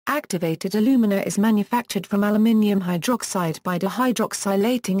Activated alumina is manufactured from aluminium hydroxide by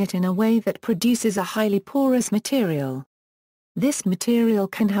dehydroxylating it in a way that produces a highly porous material. This material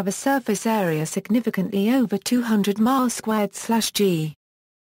can have a surface area significantly over 200 m²/g.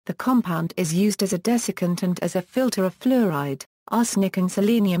 The compound is used as a desiccant and as a filter of fluoride, arsenic and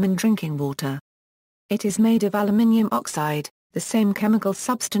selenium in drinking water. It is made of aluminium oxide, the same chemical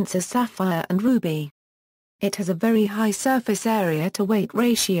substance as sapphire and ruby. It has a very high surface area to weight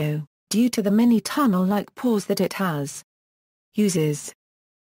ratio, due to the many tunnel-like pores that it has. Uses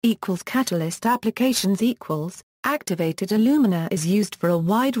Catalyst applications Activated alumina is used for a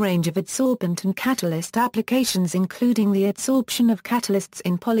wide range of adsorbent and catalyst applications, including the adsorption of catalysts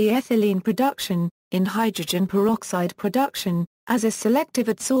in polyethylene production, in hydrogen peroxide production, as a selective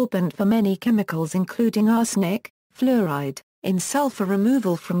adsorbent for many chemicals including arsenic, fluoride, in sulfur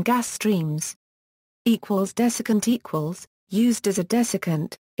removal from gas streams. Desiccant used as a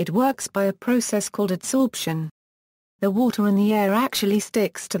desiccant, it works by a process called adsorption. The water in the air actually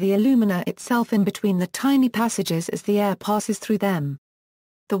sticks to the alumina itself in between the tiny passages as the air passes through them.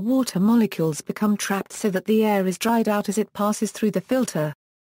 The water molecules become trapped so that the air is dried out as it passes through the filter.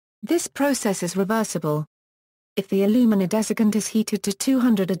 This process is reversible. If the alumina desiccant is heated to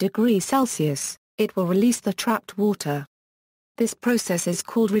 200 degrees Celsius, it will release the trapped water. This process is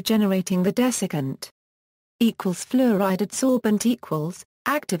called regenerating the desiccant. Fluoride adsorbent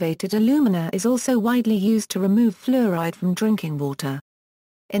Activated alumina is also widely used to remove fluoride from drinking water.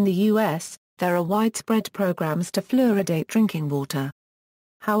 In the U.S., there are widespread programs to fluoridate drinking water.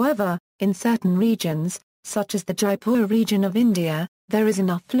 However, in certain regions, such as the Jaipur region of India, there is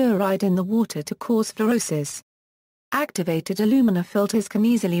enough fluoride in the water to cause fluorosis. Activated alumina filters can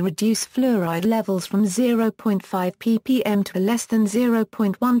easily reduce fluoride levels from 0.5 ppm to less than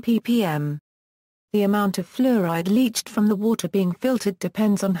 0.1 ppm. The amount of fluoride leached from the water being filtered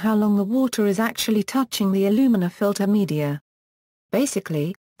depends on how long the water is actually touching the alumina filter media.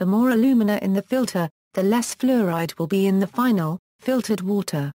 Basically, the more alumina in the filter, the less fluoride will be in the final, filtered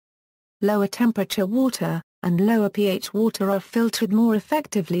water. Lower temperature water, and lower pH water are filtered more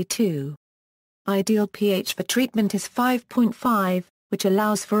effectively too. Ideal pH for treatment is 5.5, which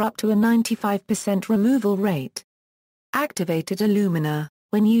allows for up to a 95% removal rate. Activated alumina,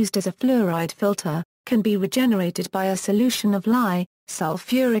 when used as a fluoride filter, can be regenerated by a solution of Li,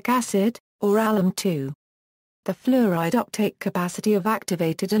 sulfuric acid, or alum-2. The fluoride uptake capacity of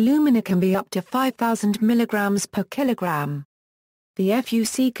activated alumina can be up to 5,000 mg per kilogram. The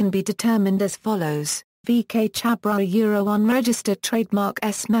FUC can be determined as follows: VK Chabra Euro unregistered trademark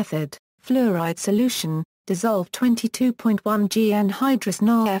S method. Fluoride solution, dissolve 22.1 GN hydrous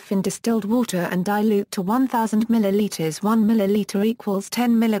NaF in distilled water and dilute to 1000 ml. 1 ml equals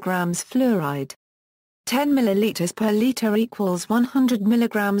 10 mg fluoride. 10 ml per liter equals 100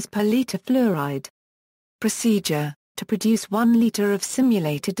 mg per liter fluoride. Procedure: to produce 1 liter of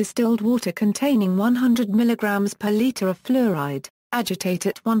simulated distilled water containing 100 mg per liter of fluoride, agitate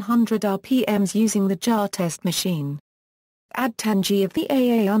at 100 rpm using the jar test machine. Add 10 g of the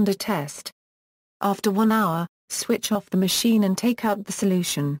AA under test. After 1 hour, switch off the machine and take out the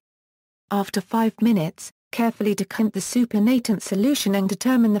solution. After 5 minutes, carefully decant the supernatant solution and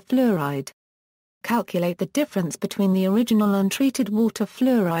determine the fluoride. Calculate the difference between the original untreated water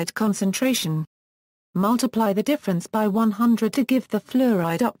fluoride concentration. Multiply the difference by 100 to give the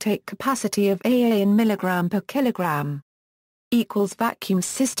fluoride uptake capacity of AA in milligram per kilogram. Vacuum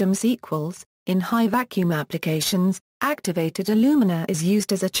systems in high vacuum applications, activated alumina is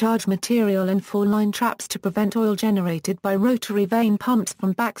used as a charge material in 4-line traps to prevent oil generated by rotary vane pumps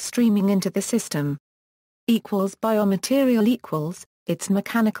from backstreaming into the system. Biomaterial its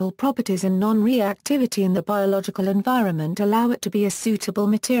mechanical properties and non-reactivity in the biological environment allow it to be a suitable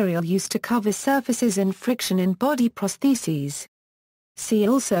material used to cover surfaces and friction in body prostheses. See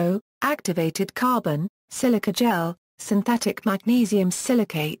also, activated carbon, silica gel, synthetic magnesium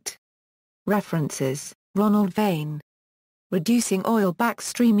silicate. References: Ronald Vane. Reducing oil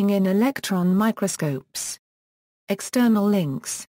backstreaming in electron microscopes. External links.